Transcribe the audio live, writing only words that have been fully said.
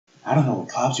I don't know what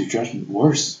clouds your judgment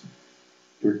worse,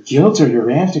 your guilt or your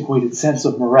antiquated sense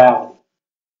of morality.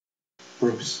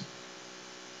 Bruce,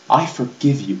 I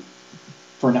forgive you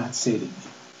for not saving me.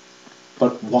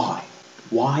 But why?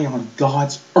 Why on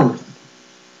God's earth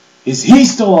is he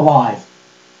still alive?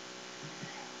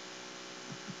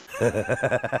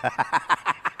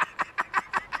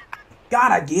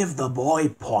 Gotta give the boy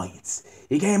points.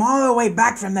 He came all the way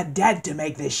back from the dead to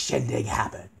make this shindig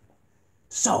happen.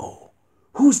 So,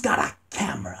 who's got a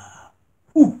camera?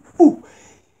 Ooh.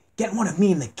 Get one of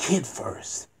me and the kid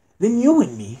first. Then you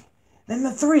and me. Then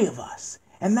the three of us.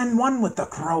 And then one with the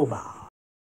crowbar.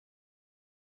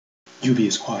 You be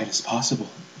as quiet as possible,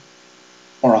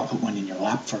 or I'll put one in your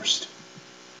lap first.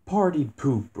 Party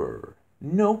pooper.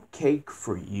 No cake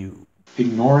for you.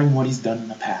 Ignoring what he's done in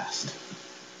the past.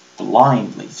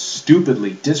 Blindly,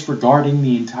 stupidly disregarding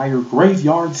the entire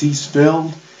graveyards he's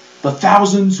filled, the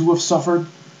thousands who have suffered,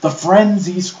 the friends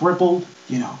he's crippled.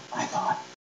 You know, I thought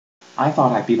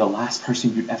I'd be the last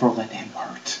person you'd ever let him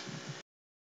hurt.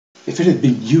 If it had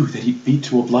been you that he beat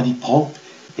to a bloody pulp,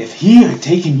 if he had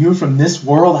taken you from this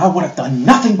world, I would have done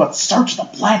nothing but search the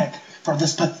planet for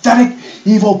this pathetic,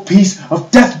 evil piece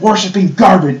of death-worshipping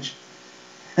garbage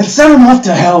and send him off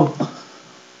to hell.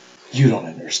 You don't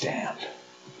understand.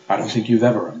 I don't think you've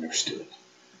ever understood.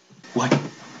 What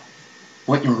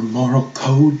your moral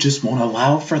code just won't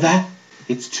allow for that?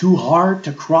 It's too hard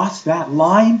to cross that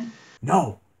line?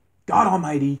 No. God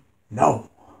Almighty, no.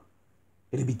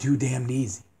 It'd be too damned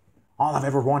easy. All I've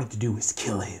ever wanted to do is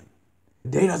kill him. A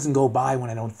day doesn't go by when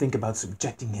I don't think about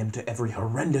subjecting him to every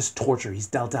horrendous torture he's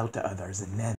dealt out to others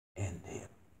and then end him.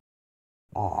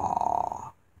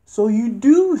 Ah, so you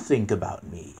do think about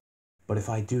me. But if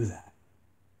I do that,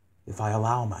 if I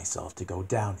allow myself to go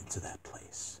down into that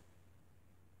place,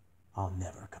 I'll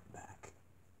never come back.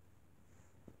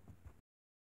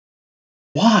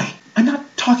 Why? I'm not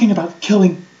talking about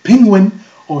killing Penguin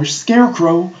or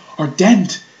Scarecrow or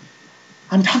Dent.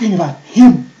 I'm talking about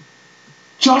him.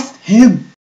 Just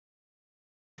him.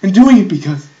 And doing it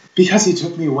because he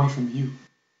took me away from you.